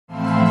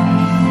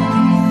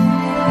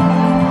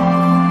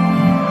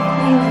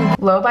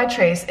Low by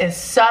Trace is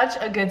such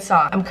a good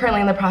song. I'm currently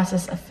in the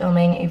process of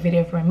filming a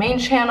video for my main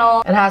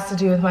channel. It has to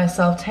do with my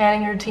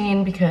self-tanning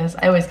routine because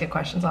I always get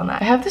questions on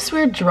that. I have this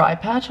weird dry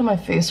patch on my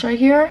face right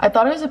here. I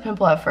thought it was a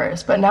pimple at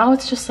first, but now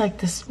it's just like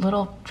this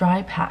little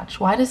dry patch.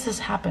 Why does this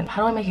happen?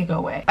 How do I make it go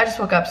away? I just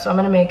woke up, so I'm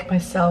gonna make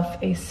myself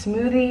a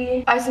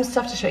smoothie. I have some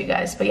stuff to show you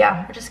guys, but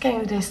yeah, we're just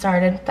getting the day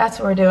started. That's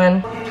what we're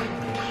doing.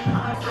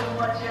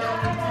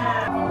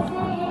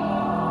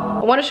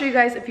 I want to show you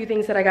guys a few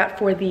things that I got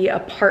for the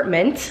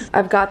apartment.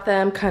 I've got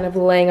them kind of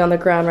laying on the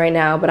ground right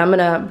now, but I'm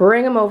gonna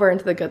bring them over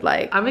into the good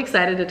light. I'm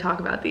excited to talk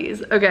about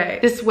these. Okay,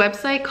 this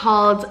website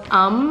called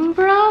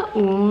Umbra?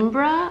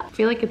 I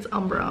feel like it's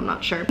Umbra, I'm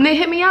not sure. And they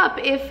hit me up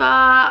if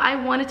I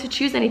wanted to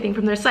choose anything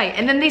from their site.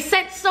 And then they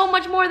sent so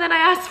much more than I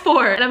asked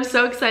for. And I'm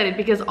so excited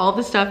because all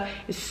this stuff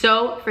is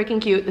so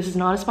freaking cute. This is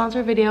not a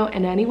sponsored video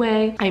in any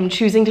way. I'm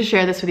choosing to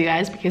share this with you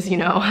guys because you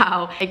know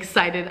how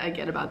excited I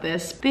get about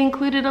this. They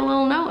included a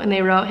little note and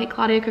they wrote, "Hey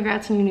Claudia,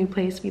 congrats on your new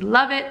place. We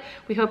love it.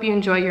 We hope you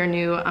enjoy your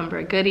new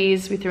Umbra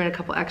goodies. We threw in a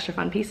couple extra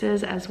fun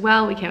pieces as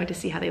well. We can't wait to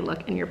see how they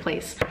look in your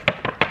place."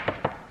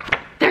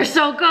 They're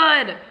so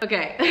good.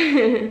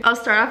 Okay, I'll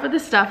start off with the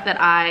stuff that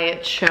I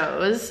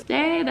chose.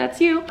 Hey, that's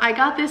you. I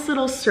got this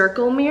little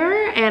circle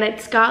mirror and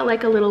it's got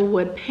like a little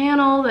wood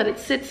panel that it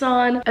sits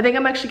on. I think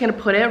I'm actually gonna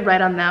put it right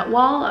on that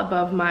wall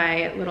above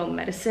my little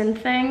medicine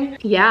thing.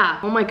 Yeah,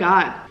 oh my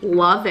God,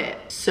 love it.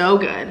 So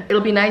good. It'll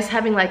be nice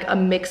having like a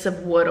mix of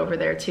wood over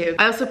there too.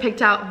 I also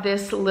picked out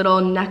this little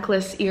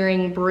necklace,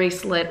 earring,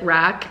 bracelet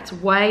rack. It's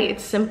white,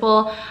 it's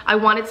simple. I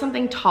wanted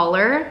something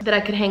taller that I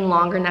could hang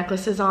longer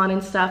necklaces on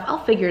and stuff. I'll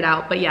figure it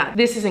out. But yeah,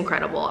 this is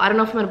incredible. I don't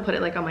know if I'm gonna put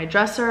it like on my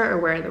dresser or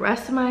where the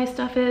rest of my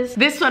stuff is.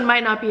 This one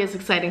might not be as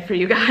exciting for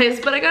you guys,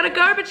 but I got a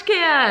garbage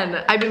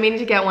can. I've been meaning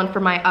to get one for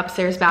my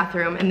upstairs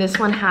bathroom, and this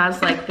one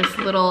has like this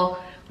little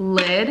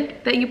lid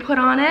that you put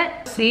on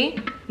it. See?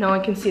 No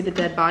one can see the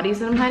dead bodies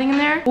that I'm hiding in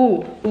there.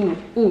 Ooh, ooh,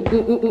 ooh, ooh,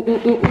 ooh,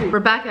 ooh, ooh, ooh.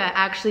 Rebecca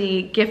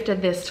actually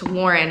gifted this to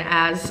Lauren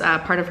as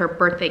part of her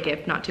birthday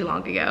gift not too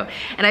long ago.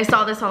 And I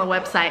saw this on the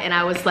website and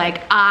I was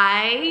like,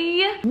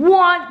 I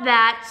want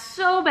that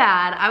so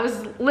bad. I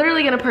was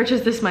literally gonna purchase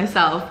this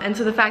myself. And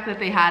so the fact that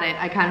they had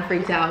it, I kind of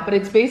freaked out. But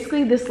it's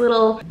basically this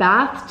little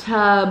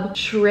bathtub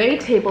tray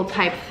table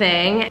type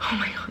thing. Oh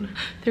my God,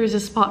 there's a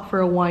spot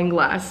for a wine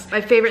glass. My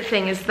favorite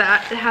thing is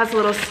that it has a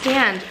little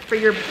stand for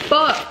your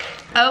book.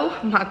 Oh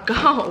my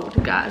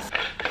God, guys.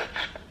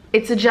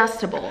 It's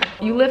adjustable.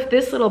 You lift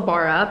this little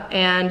bar up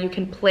and you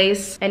can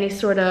place any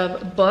sort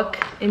of book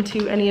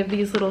into any of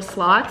these little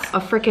slots.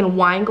 A freaking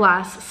wine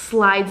glass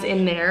slides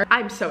in there.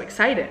 I'm so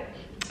excited.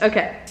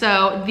 Okay,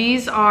 so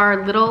these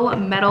are little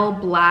metal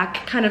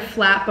black, kind of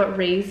flat but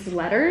raised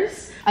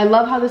letters. I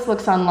love how this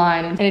looks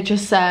online and it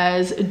just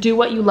says, "Do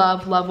what you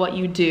love what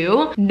you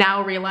do."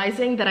 Now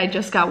realizing that I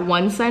just got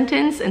one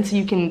sentence, and so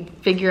you can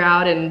figure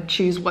out and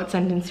choose what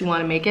sentence you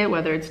want to make it,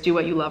 whether it's do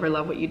what you love or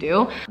love what you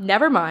do.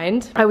 Never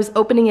mind. I was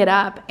opening it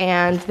up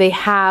and they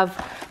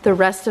have the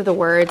rest of the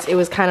words. It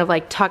was kind of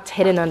like tucked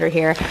hidden under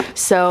here.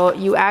 So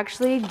you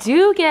actually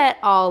do get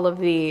all of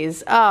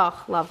these. Oh,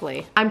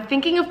 lovely. I'm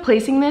thinking of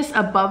placing this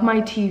above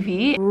my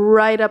TV.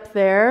 Right up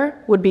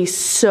there would be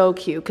so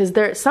cute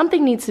because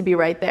something needs to be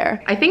right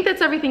there. I think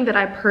that's everything that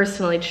I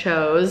personally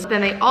chose.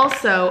 Then they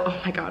also, oh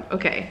my God,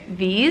 okay.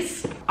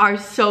 These are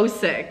so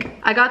sick.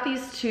 I got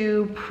these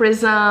two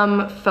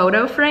prism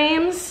photo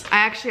frames. I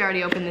actually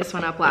already opened this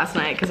one up last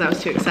night because I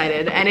was too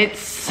excited and it's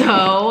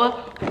so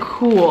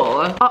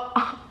cool.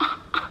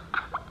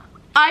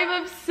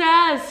 I'm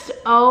obsessed.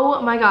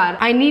 Oh my God.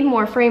 I need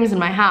more frames in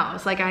my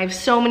house. Like I have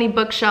so many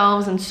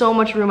bookshelves and so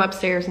much room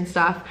upstairs and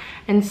stuff.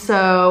 And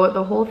so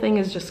the whole thing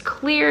is just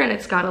clear and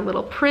it's got a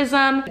little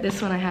prism.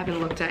 This one I haven't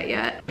looked at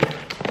yet.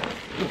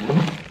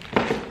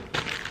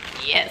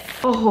 Yes.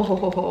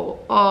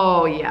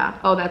 Oh yeah.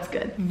 Oh, that's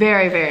good.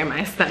 Very, very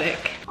my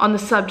aesthetic. On the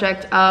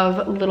subject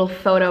of little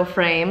photo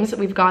frames,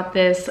 we've got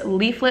this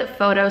leaflet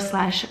photo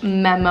 /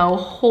 memo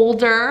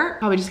holder.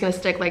 Probably just gonna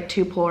stick like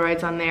 2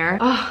 Polaroids on there.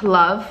 Oh,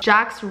 love.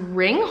 Jack's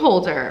ring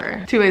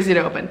holder. Too easy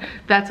to open.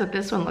 That's what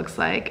this one looks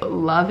like.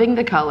 Loving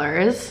the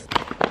colors.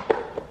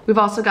 We've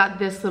also got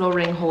this little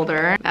ring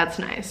holder. That's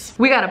nice.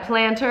 We got a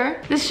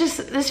planter.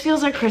 This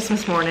feels like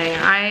Christmas morning.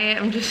 I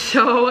am just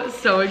so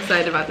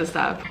excited about this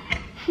stuff.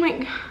 Oh my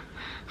God.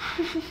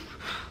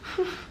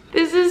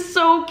 This is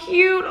so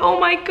cute, oh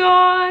my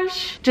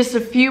gosh. Just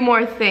a few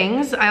more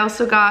things. I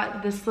also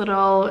got this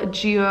little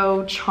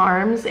Geo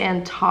charms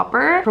and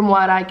topper. From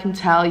what I can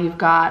tell, you've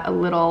got a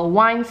little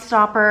wine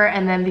stopper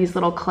and then these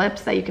little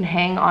clips that you can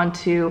hang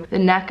onto the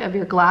neck of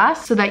your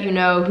glass so that you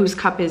know whose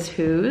cup is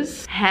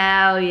whose.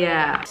 Hell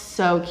yeah,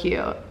 so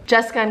cute.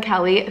 Jessica and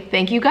Kelly,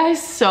 thank you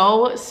guys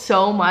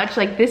so much.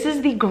 Like, this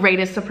is the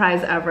greatest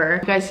surprise ever.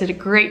 You guys did a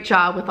great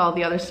job with all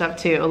the other stuff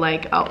too.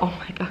 Like, oh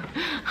my God.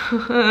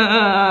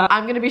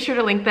 I'm gonna be sure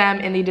to link them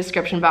in the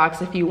description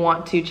box if you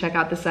want to check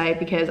out the site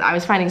because I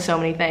was finding so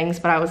many things,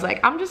 but I was like,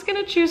 I'm just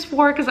gonna choose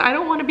 4 because I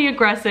don't want to be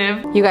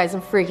aggressive. You guys,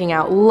 I'm freaking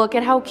out. Look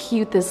at how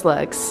cute this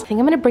looks. I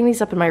think I'm gonna bring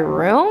these up in my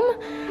room.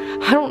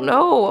 I don't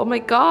know. Oh my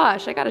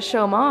gosh, I gotta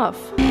show them off.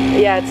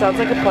 Yeah, it sounds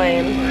like a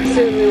plane.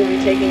 Soon we will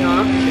be taking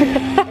off.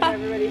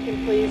 Everybody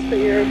can please put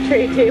your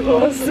tray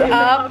tables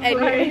up and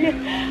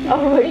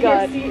oh my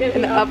god,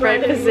 in the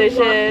upright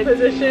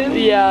position.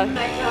 Yeah.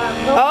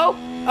 Oh,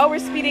 we're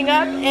speeding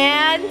up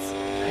and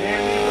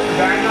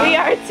we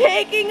are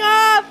taking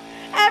off.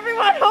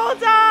 Everyone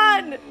hold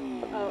on.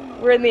 Oh,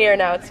 we're in the air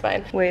now, it's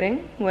fine.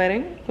 Waiting,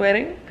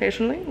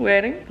 patiently,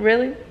 waiting.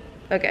 Really?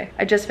 Okay,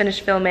 I just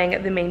finished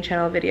filming the main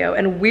channel video,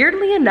 and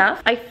weirdly enough,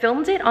 I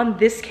filmed it on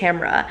this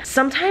camera.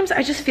 Sometimes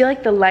I just feel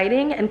like the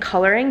lighting and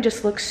coloring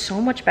just looks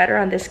so much better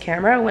on this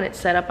camera when it's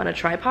set up on a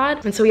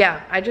tripod. And so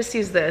yeah, I just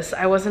used this.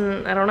 I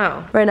don't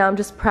know. Right now I'm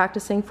just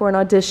practicing for an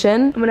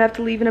audition. I'm gonna have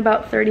to leave in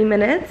about 30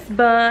 minutes,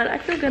 but I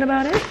feel good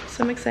about it,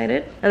 so I'm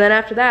excited. And then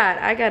after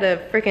that, I gotta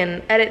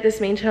freaking edit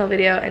this main channel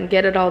video and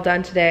get it all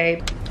done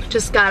today.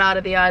 Just got out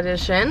of the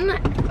audition.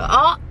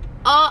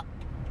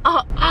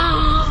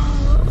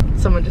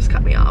 Someone just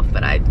cut me off,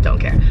 but I don't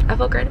care. I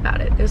felt great about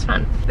it. It was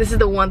fun. This is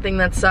the one thing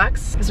that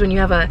sucks, is when you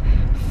have a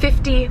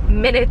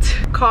 50-minute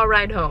car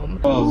ride home.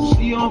 Oh,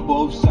 she on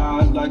both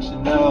sides like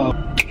Chanel.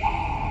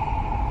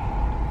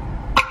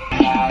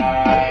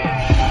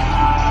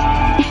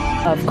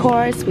 Of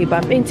course, we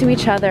bump into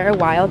each other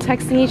while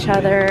texting each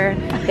other.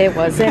 It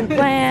wasn't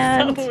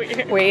planned. So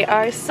weird. We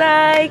are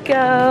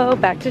psycho.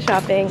 Back to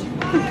shopping.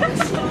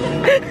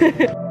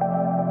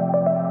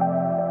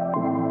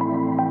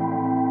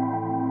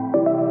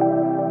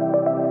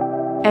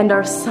 And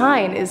our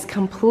sign is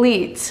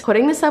complete.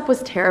 Putting this up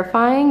was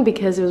terrifying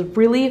because it was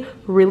really,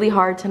 really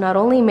hard to not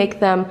only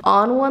make them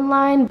on one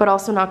line, but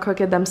also not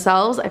crooked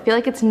themselves. I feel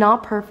like it's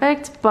not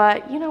perfect,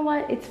 but you know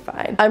what? It's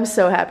fine. I'm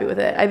so happy with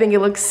it. I think it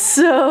looks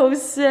so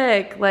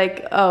sick.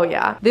 Like, oh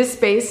yeah. This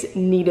space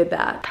needed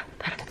that.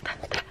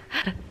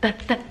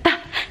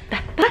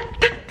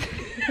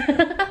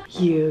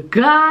 You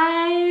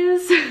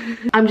guys.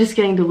 I'm just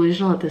getting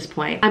delusional at this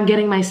point. I'm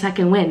getting my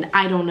second wind.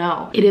 I don't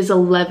know. It is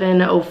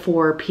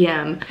 11:04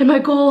 p.m. and my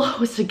goal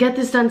was to get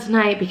this done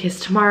tonight because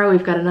tomorrow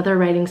we've got another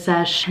writing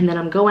sesh and then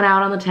I'm going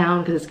out on the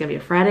town because it's gonna be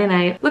a Friday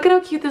night. Look at how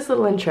cute this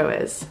little intro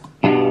is.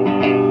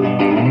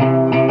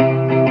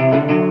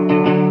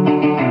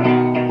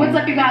 What's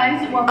up, you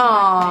guys?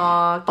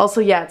 Aww. Also,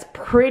 yeah, it's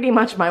pretty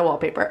much my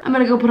wallpaper. I'm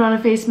gonna go put on a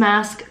face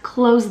mask,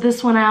 close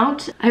this one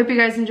out. I hope you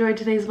guys enjoyed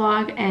today's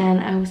vlog, and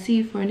I will see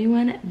you for a new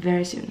one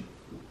very soon.